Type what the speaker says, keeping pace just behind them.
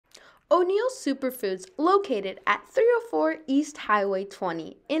O'Neill Superfoods, located at 304 East Highway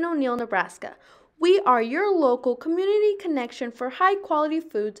 20 in O'Neill, Nebraska. We are your local community connection for high-quality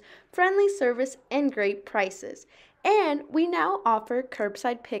foods, friendly service, and great prices. And we now offer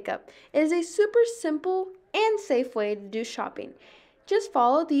curbside pickup. It is a super simple and safe way to do shopping. Just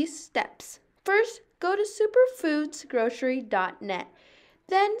follow these steps. First, go to superfoodsgrocery.net.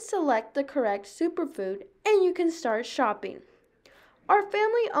 Then select the correct superfood and you can start shopping. Our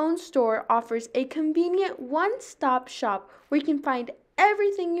family-owned store offers a convenient one-stop shop where you can find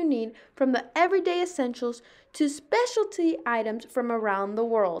everything you need from the everyday essentials to specialty items from around the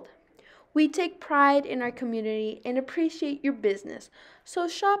world. We take pride in our community and appreciate your business, so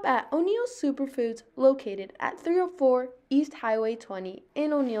shop at O'Neill Superfoods located at 304 East Highway 20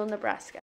 in O'Neill, Nebraska.